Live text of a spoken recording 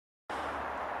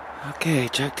Okay,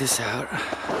 check this out.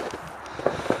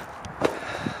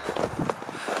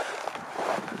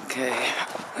 Okay,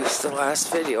 this is the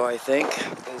last video, I think,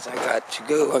 because I got to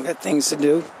go. I got things to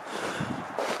do.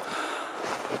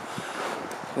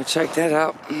 But check that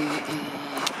out.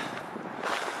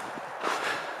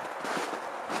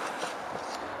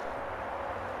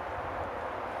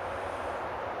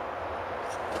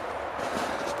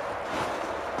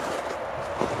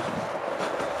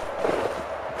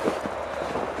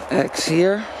 X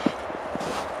here.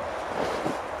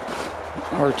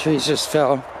 Our trees just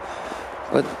fell.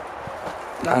 But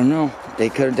I don't know. They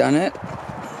could have done it.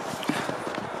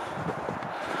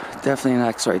 Definitely an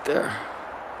X right there.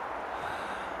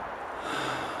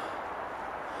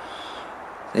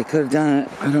 They could have done it.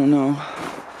 I don't know.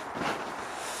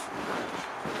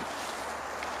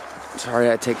 Sorry,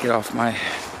 I take it off my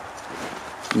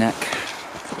neck.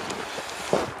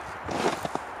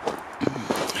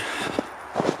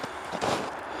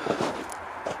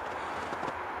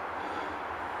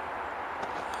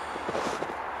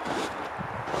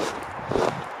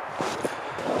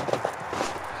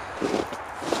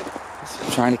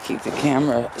 Trying to keep the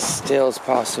camera as still as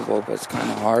possible, but it's kind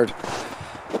of hard.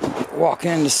 Walking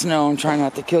in the snow and trying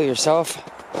not to kill yourself.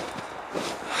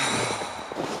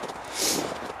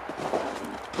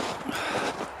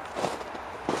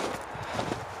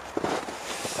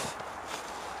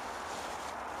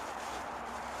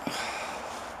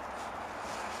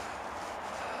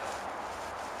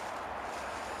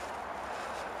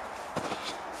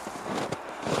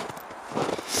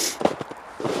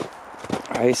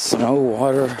 Ice, snow,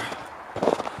 water.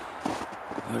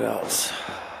 What else?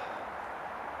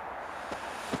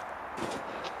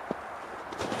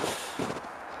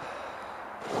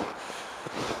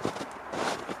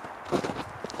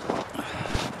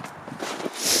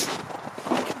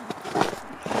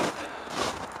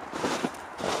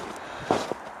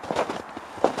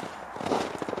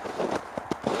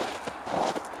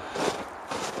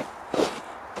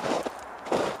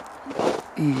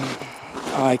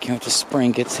 Oh, I can't wait till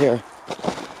spring gets here.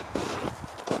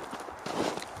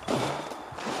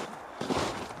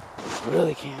 I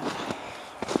really can't.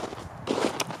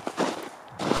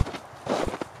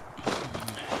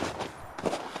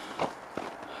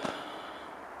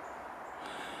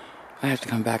 I have to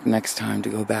come back next time to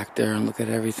go back there and look at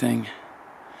everything.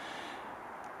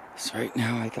 So right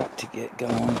now I got to get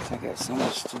going because I got so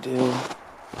much to do.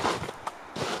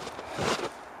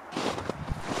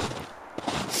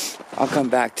 I'll come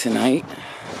back tonight.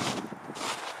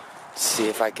 See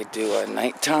if I could do a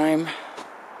nighttime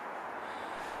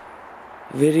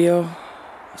video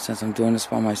since I'm doing this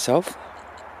by myself.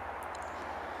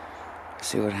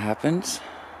 See what happens.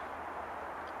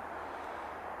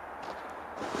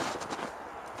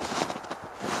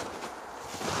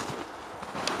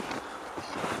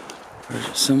 There's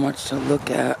just so much to look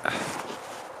at.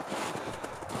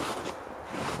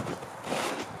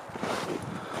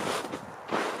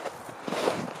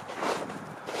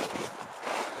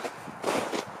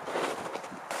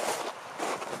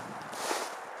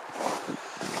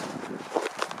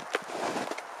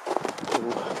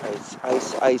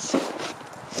 Ice.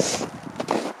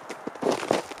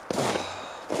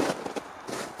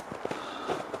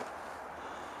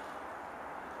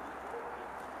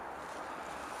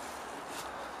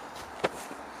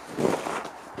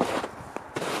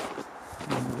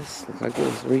 This looks like it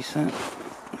was recent.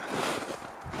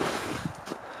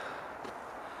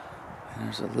 And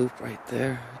there's a loop right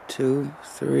there. 2,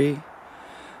 3,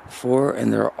 4,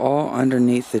 and they're all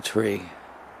underneath the tree.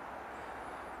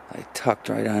 Like tucked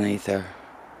right underneath there.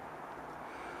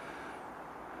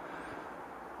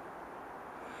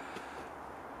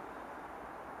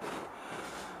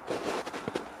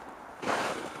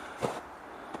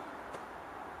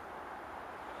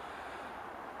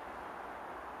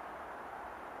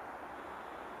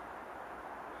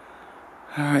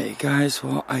 Alright guys,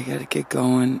 well I gotta get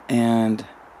going and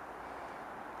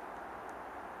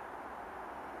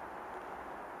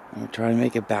I'm gonna try to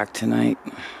make it back tonight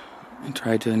and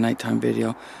try to do a nighttime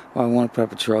video. Well, I want to put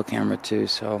up a trail camera too,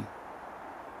 so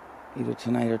either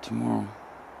tonight or tomorrow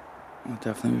I'll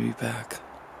definitely be back.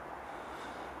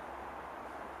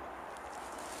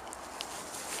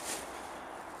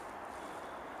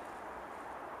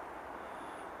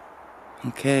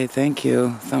 Okay, thank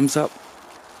you. Thumbs up.